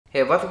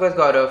Hey, what's up guys,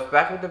 Gaurav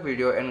back with the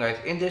video. And guys,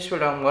 in this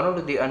video I'm gonna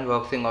do the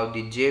unboxing of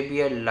the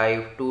JBL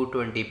Live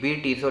 220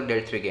 BT. So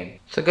let's begin.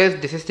 So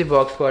guys, this is the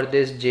box for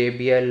this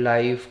JBL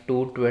Live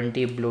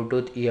 220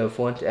 Bluetooth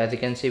earphones. As you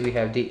can see, we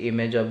have the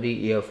image of the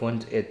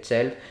earphones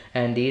itself,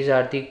 and these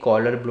are the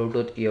color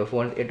Bluetooth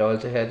earphones. It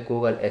also has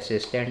Google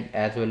Assistant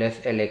as well as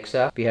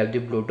Alexa. We have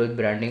the Bluetooth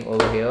branding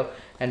over here,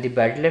 and the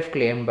battery life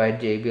claimed by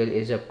JBL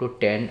is up to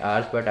 10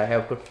 hours, but I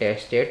have to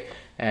test it.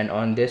 And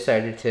on this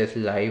side it says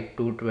Live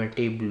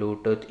 220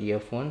 Bluetooth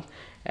earphones,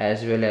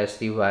 as well as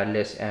the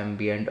wireless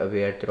ambient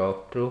aware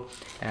walkthrough.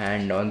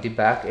 And on the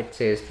back it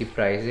says the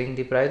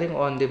pricing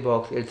on the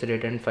box is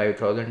written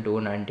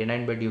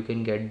 5,299, but you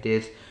can get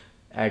this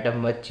at a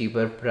much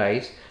cheaper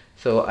price.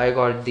 So I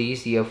got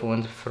these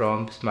earphones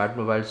from Smart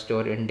Mobile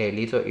store in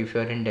Delhi. So if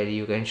you're in Delhi,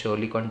 you can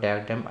surely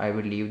contact them. I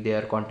will leave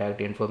their contact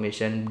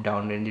information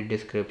down in the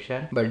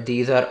description. But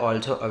these are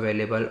also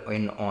available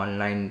in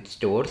online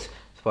stores,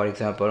 for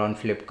example on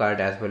Flipkart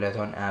as well as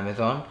on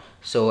Amazon.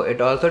 So it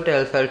also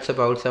tells us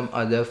about some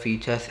other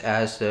features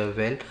as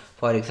well.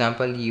 For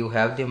example, you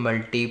have the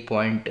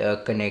multi-point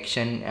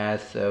connection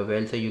as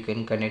well, so you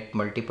can connect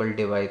multiple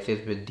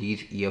devices with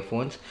these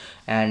earphones.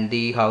 And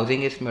the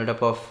housing is made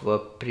up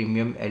of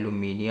premium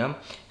aluminium,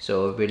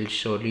 so we'll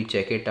surely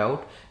check it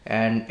out.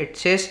 And it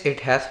says it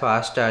has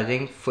fast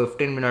charging.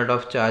 15 minutes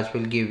of charge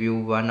will give you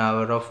 1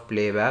 hour of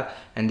playback,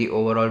 and the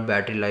overall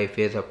battery life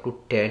is up to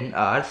 10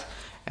 hours.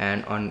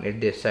 And on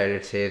this side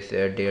it says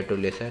dare to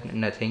listen,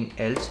 nothing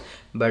else.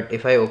 But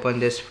if I open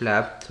this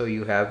flap, so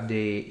you have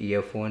the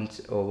earphones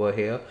over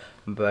here,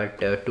 but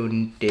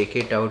to take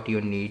it out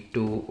you need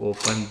to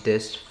open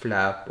this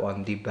flap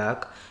on the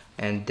back,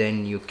 and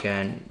then you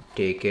can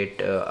take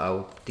it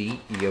out the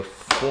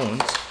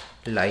earphones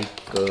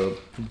like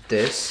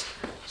this.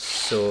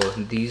 So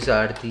these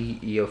are the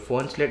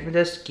earphones. Let me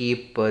just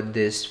keep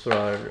this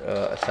for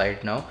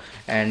aside now.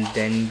 And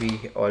then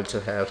we also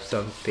have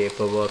some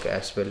paperwork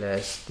as well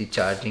as the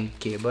charging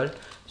cable.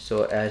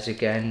 So as you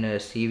can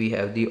see, we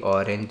have the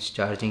orange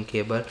charging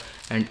cable,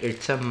 and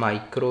it's a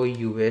micro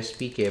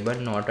USB cable,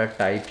 not a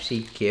type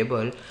C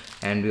cable.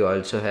 And we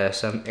also have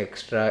some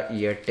extra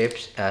ear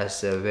tips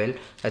as well.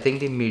 I think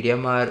the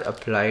medium are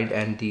applied,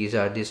 and these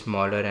are the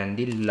smaller and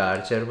the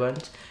larger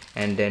ones.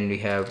 And then we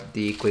have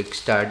the quick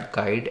start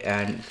guide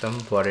and some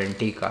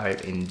warranty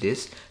card in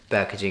this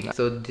packaging.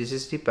 So this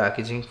is the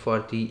packaging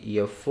for the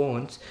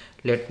earphones.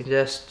 Let me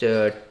just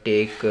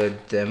take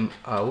them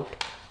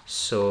out.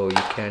 So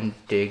you can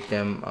take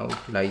them out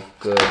like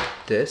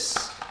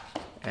this,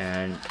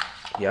 and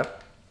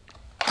yep.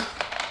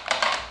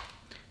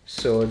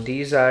 So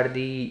these are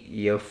the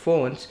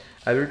earphones.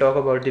 I will talk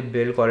about the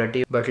build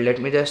quality, but let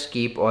me just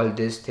keep all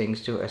these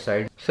things to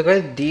aside. So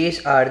guys,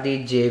 these are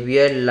the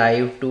JBL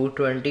Live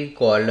 220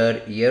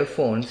 collar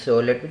earphones. So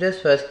let me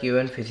just first give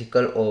a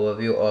physical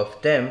overview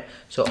of them.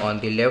 So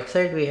on the left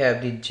side we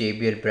have the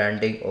JBL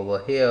branding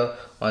over here.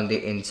 On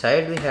the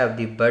inside we have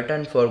the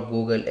button for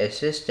Google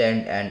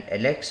Assistant and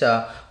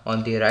Alexa.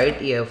 On the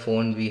right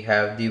earphone we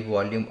have the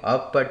volume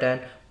up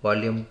button,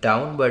 volume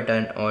down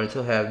button.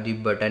 Also have the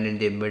button in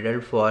the middle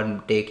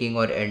for taking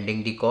or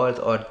ending the calls,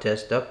 or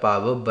just the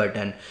power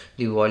button.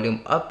 The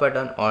volume up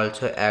button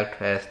also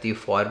acts as the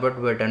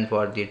forward button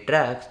for the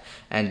tracks,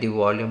 and the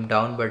volume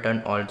down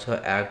button also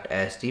acts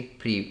as the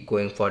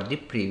going for the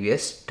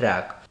previous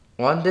track.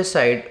 On this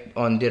side,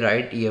 on the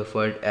right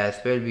earphone as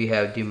well, we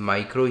have the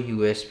micro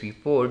USB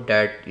port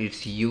that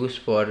is used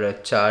for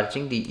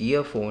charging the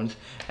earphones,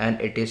 and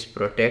it is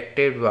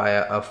protected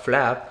via a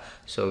flap.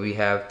 So we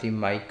have the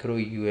micro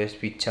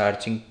USB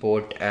charging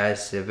port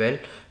as well.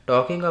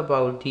 Talking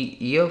about the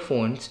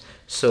earphones,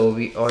 so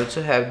we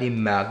also have the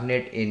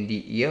magnet in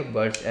the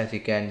earbuds, as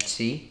you can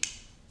see.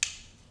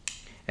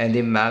 And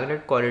the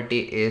magnet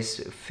quality is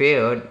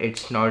fair.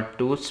 It's not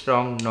too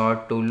strong,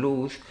 not too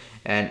loose,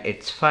 and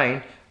it's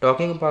fine.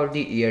 Talking about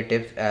the ear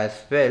tips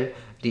as well,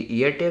 the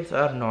ear tips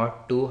are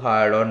not too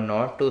hard or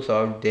not too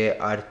soft, they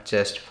are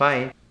just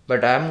fine.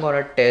 But I'm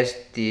gonna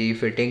test the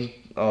fitting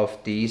of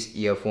these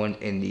earphones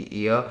in the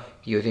ear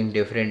using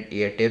different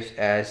ear tips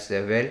as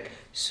well.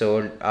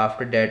 So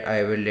after that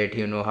I will let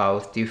you know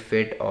how's the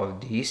fit of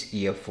these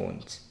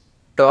earphones.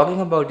 Talking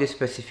about the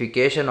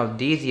specification of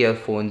these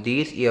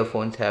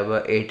earphones have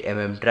a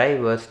 8mm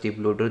drivers. The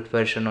Bluetooth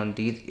version on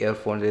these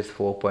earphones is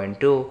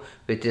 4.2,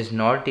 which is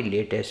not the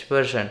latest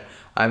version.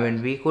 I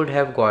mean, we could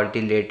have got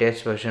the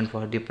latest version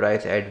for the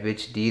price at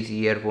which these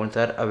earphones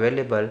are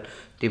available.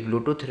 The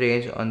Bluetooth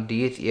range on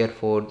these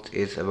earphones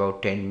is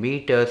about 10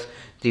 meters.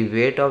 The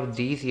weight of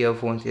these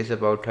earphones is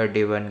about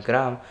 31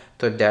 gram.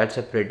 So that's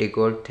a pretty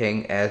good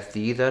thing, as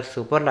these are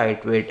super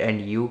lightweight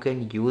and you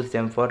can use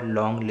them for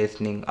long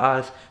listening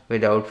hours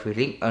without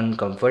feeling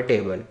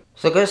uncomfortable.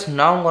 So guys,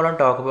 now I'm gonna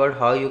talk about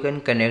how you can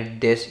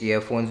connect these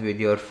earphones with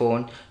your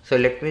phone. So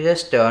let me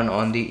just turn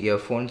on the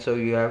earphones. So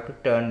you have to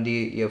turn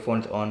the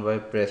earphones on by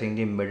pressing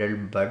the middle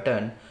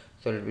button.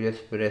 So let me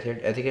just press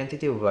it. As you can see,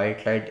 the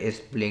white light is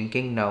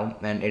blinking now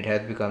and it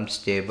has become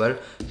stable.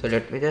 So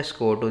let me just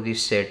go to the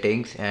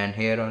settings, and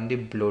here on the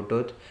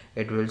Bluetooth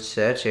it will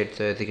search it.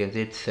 So as you can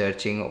see, it's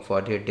searching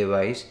for the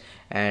device,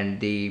 and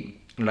the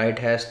light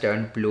has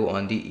turned blue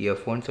on the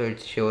earphone, so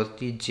it shows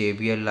the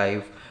JBL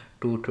Live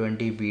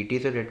 220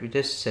 BT. So let me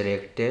just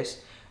select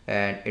this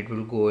and it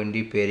will go in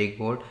the pairing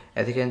mode.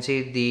 As you can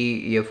see,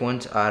 the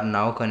earphones are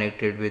now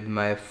connected with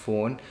my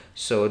phone.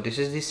 So this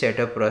is the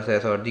setup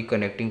process or the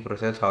connecting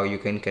process, how you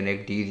can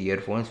connect these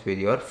earphones with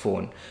your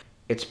phone.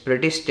 It's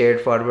pretty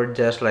straightforward,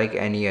 just like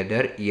any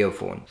other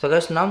earphone. So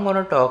guys, now I'm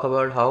gonna talk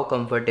about how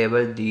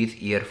comfortable these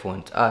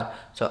earphones are.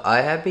 So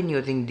I have been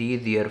using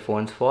these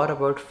earphones for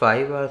about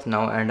 5 hours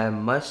now, and I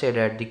must say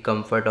that the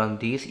comfort on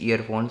these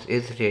earphones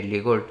is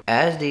really good.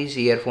 As these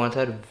earphones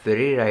are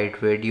very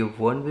lightweight, you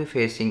won't be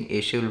facing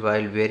issue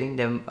while wearing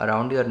them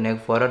around your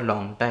neck for a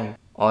long time.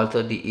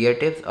 Also, the ear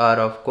tips are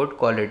of good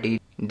quality.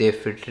 They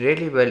fit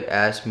really well,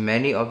 as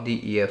many of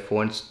the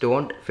earphones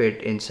don't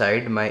fit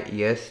inside my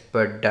ears,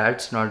 but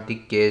that's not the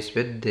case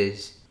with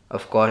this.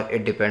 Of course,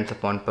 it depends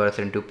upon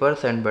person to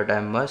person, but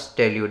I must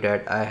tell you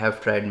that I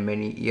have tried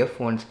many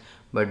earphones,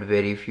 but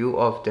very few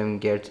of them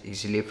gets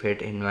easily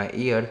fit in my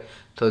ears.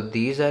 So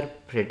these are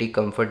pretty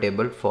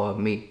comfortable for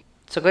me.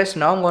 So guys,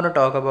 now I'm going to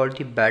talk about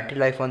the battery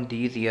life on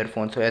these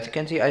earphones. So as you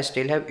can see, I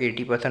still have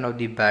 80% of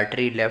the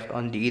battery left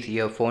on these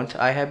earphones.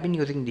 I have been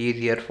using these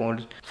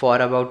earphones for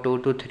about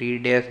 2 to 3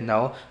 days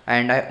now,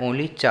 and I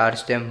only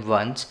charged them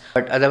once.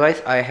 But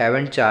otherwise I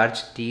haven't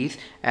charged these,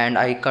 and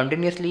I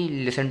continuously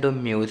listen to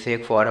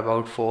music for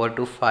about 4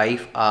 to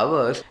 5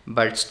 hours,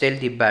 but still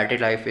the battery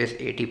life is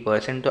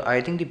 80%. So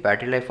I think the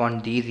battery life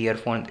on these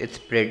earphones is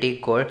pretty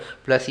good.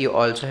 Plus you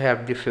also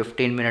have the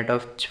 15 minutes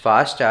of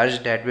fast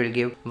charge that will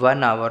give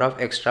 1 hour of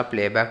extra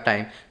playback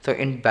time. So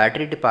in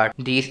battery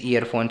department, these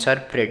earphones are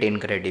pretty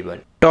incredible.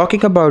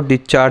 Talking about the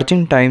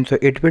charging time, so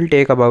it will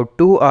take about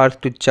 2 hours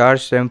to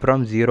charge them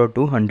from 0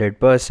 to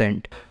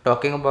 100%.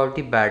 Talking about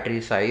the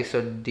battery size, so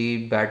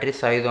the battery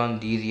size on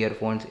these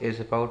earphones is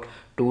about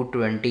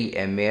 220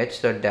 mAh,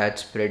 so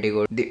that's pretty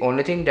good. The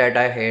only thing that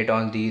I hate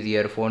on these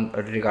earphones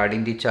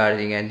regarding the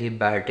charging and the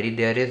battery,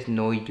 there is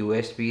no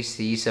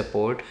USB-C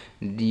support.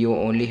 You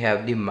only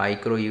have the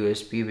micro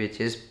USB, which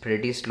is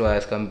pretty slow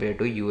as compared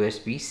to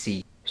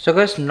USB-C. So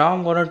guys, now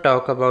I'm gonna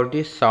talk about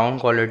the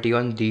sound quality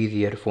on these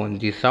earphones.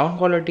 The sound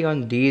quality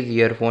on these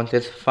earphones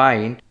is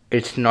fine.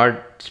 It's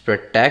not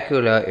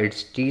spectacular,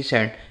 it's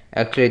decent.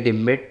 Actually, the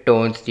mid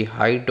tones, the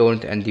high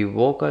tones and the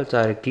vocals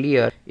are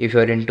clear. If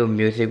you're into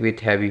music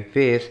with heavy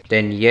bass,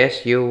 then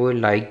yes, you will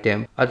like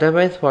them.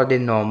 Otherwise, for the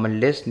normal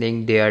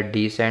listening, they are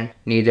decent,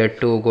 neither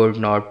too good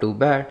nor too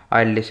bad.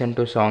 I listened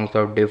to songs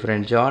of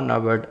different genre,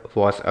 but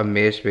was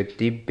amazed with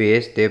the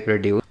bass they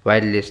produce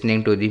while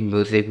listening to the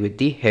music with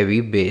the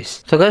heavy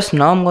bass. So guys,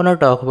 now I'm gonna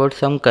talk about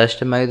some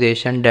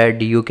customization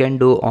that you can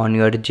do on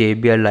your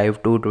JBL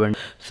Live 220.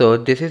 So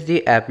this is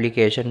the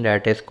application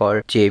that is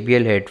called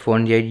JBL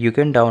headphone. Yeah, you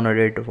can download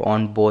it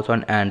on both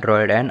on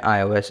Android and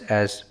iOS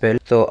as well.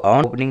 So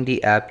on opening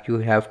the app, you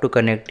have to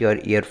connect your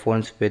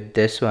earphones with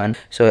this one.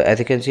 So as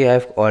you can see,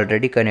 I've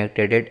already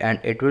connected it, and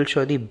it will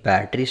show the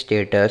battery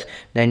status.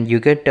 Then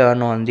you can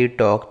turn on the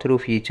talk through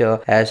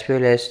feature as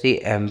well as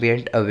the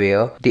ambient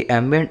aware. The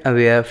ambient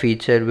aware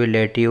feature will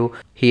let you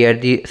hear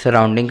the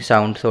surrounding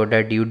sound so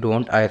that you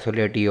don't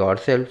isolate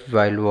yourself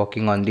while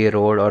walking on the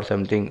road or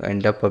something in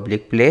the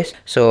public place.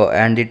 So,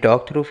 and the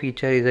talk through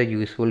feature is a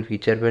useful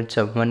feature. When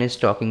someone is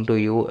talking to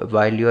you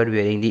while you are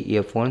wearing the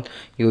earphones,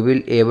 you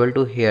will able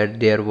to hear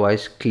their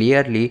voice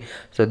clearly.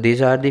 So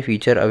these are the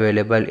feature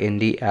available in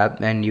the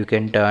app, and you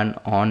can turn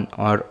on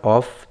or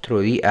off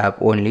through the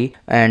app only.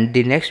 And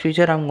the next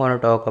feature I'm going to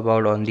talk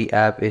about on the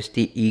app is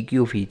the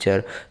EQ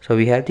feature. So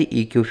we have the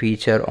EQ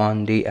feature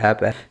on the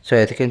app. So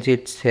as you can see,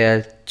 it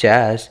says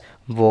jazz,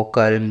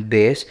 vocal,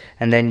 bass,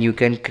 and then you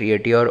can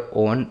create your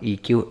own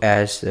EQ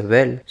as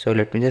well. So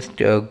let me just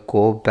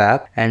go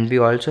back, and we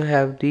also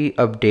have the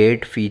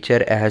update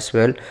feature as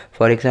well.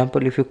 For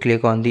example, if you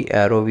click on the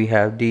arrow, we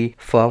have the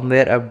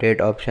firmware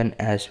update option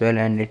as well,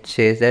 and it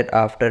says that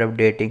after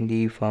updating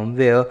the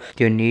firmware,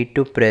 you need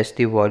to press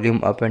the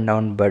volume up and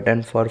down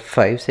button for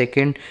 5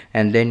 seconds,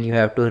 and then you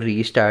have to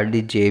restart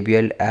the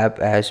JBL app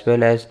as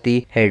well as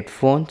the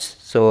headphones.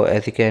 So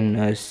as you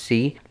can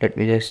see, let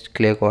me just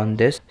click on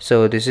this.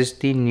 So this is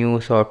the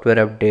new software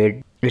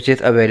update which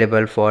is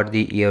available for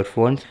the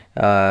earphones.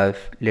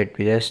 Let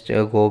me just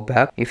go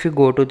back. If you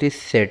go to the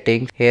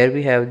settings, here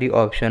we have the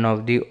option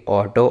of the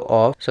auto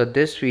off. So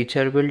this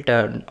feature will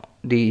turn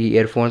the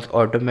earphones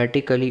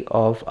automatically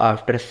off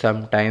after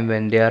some time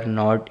when they are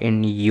not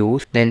in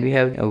use. Then we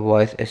have a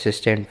voice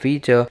assistant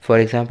feature. For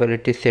example,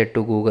 it is set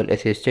to Google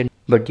Assistant,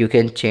 but you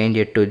can change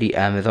it to the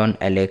Amazon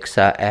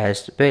Alexa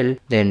as well.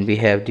 Then we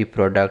have the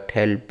product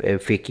help,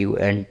 FAQ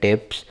and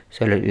tips.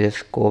 So let's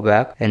just go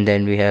back, and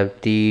then we have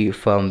the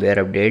firmware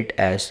update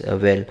as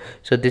well.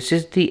 So this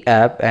is the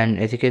app, and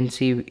as you can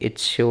see,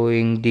 it's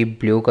showing the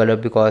blue color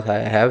because I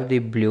have the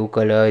blue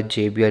color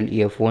JBL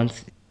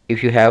earphones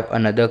If you have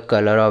another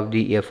color of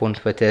the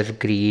earphones such as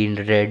green,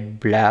 red,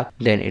 black,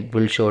 then it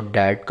will show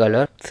that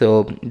color. So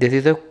this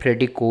is a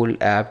pretty cool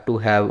app to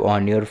have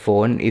on your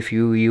phone if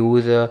you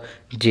use a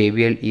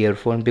JBL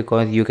earphone,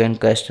 because you can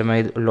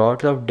customize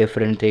lots of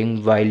different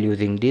things while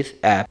using this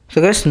app.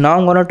 So guys, now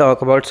I'm gonna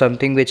talk about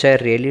something which I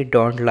really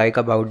don't like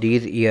about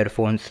these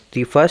earphones.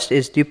 The first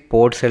is the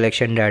port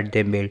selection that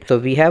they built. So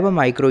we have a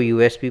micro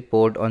USB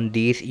port on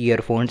these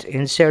earphones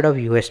instead of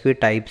USB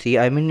type C.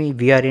 I mean,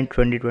 we are in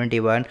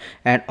 2021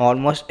 and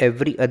almost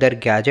every other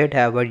gadget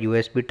have a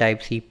USB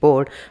type C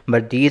port,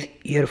 but these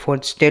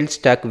earphones still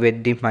stuck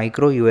with the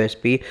micro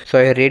USB. So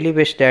I really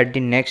wish that the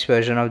next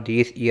version of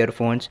these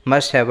earphones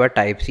must have a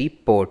type C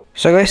port.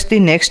 So guys, the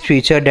next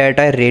feature that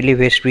I really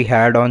wish we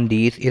had on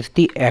these is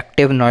the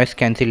active noise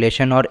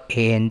cancellation, or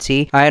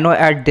ANC. I know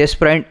at this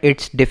point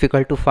it's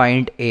difficult to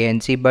find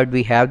ANC, but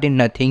we have the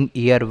nothing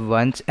ear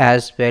ones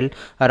as well,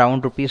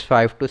 around rupees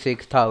 5 to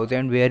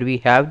 6,000, where we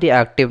have the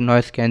active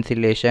noise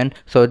cancellation.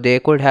 So they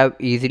could have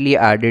easily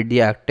added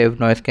the active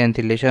noise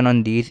cancellation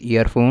on these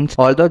earphones.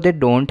 Although they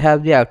don't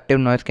have the active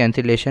noise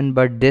cancellation,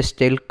 but they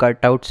still cut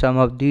out some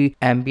of the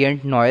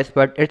ambient noise,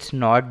 but it's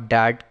not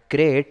that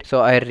great.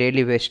 So I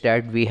really wish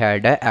that we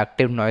had a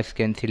active noise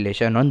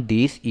cancellation on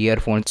these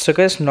earphones. So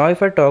guys, now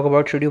if I talk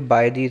about should you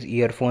buy these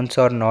earphones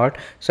or not,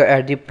 so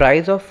at the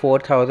price of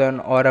 4,000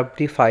 or up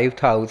to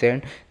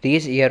 5,000,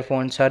 these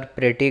earphones are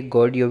pretty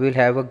good. You will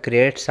have a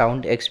great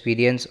sound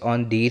experience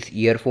on these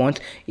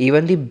earphones.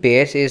 Even the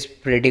bass is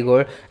pretty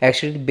good.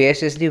 Actually, the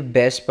bass is the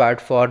best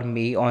part for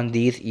me on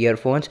these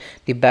earphones.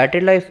 The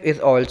battery life is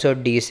also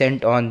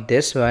decent on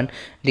this one.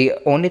 The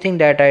only thing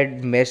that I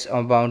miss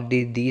about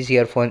these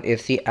earphones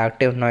is the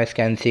active noise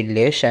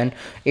cancellation.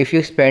 If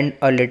you spend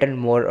a little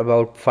more,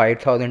 about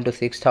 5,000 to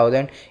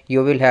 6,000,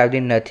 you will have the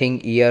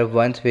nothing ear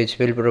ones, which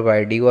will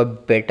provide you a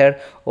better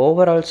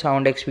overall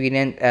sound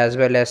experience as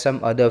well as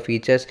some other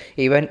features.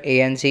 Even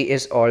ANC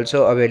is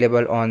also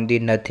available on the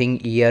nothing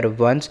ear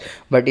ones.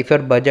 But if your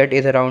budget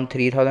is around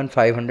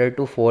 3,500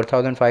 to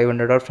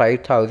 4,500 or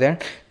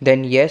 5,000,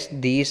 then yes,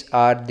 these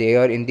are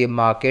there in the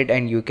market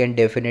and you can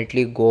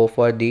definitely go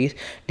for these.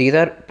 These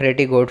are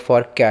pretty good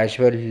for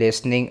casual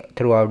listening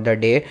throughout the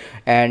day,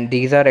 and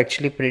these are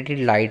actually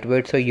pretty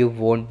lightweight, so you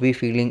won't be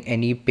feeling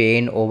any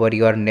pain over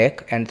your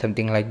neck and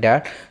something like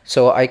that.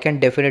 So I can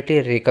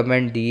definitely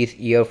recommend these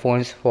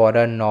earphones for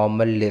a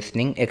normal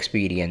listening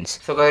experience.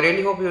 So I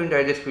really hope you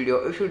enjoyed this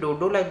video. If you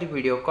do like the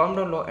video, comment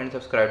down below and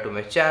subscribe to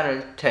my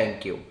channel.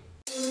 Thank you.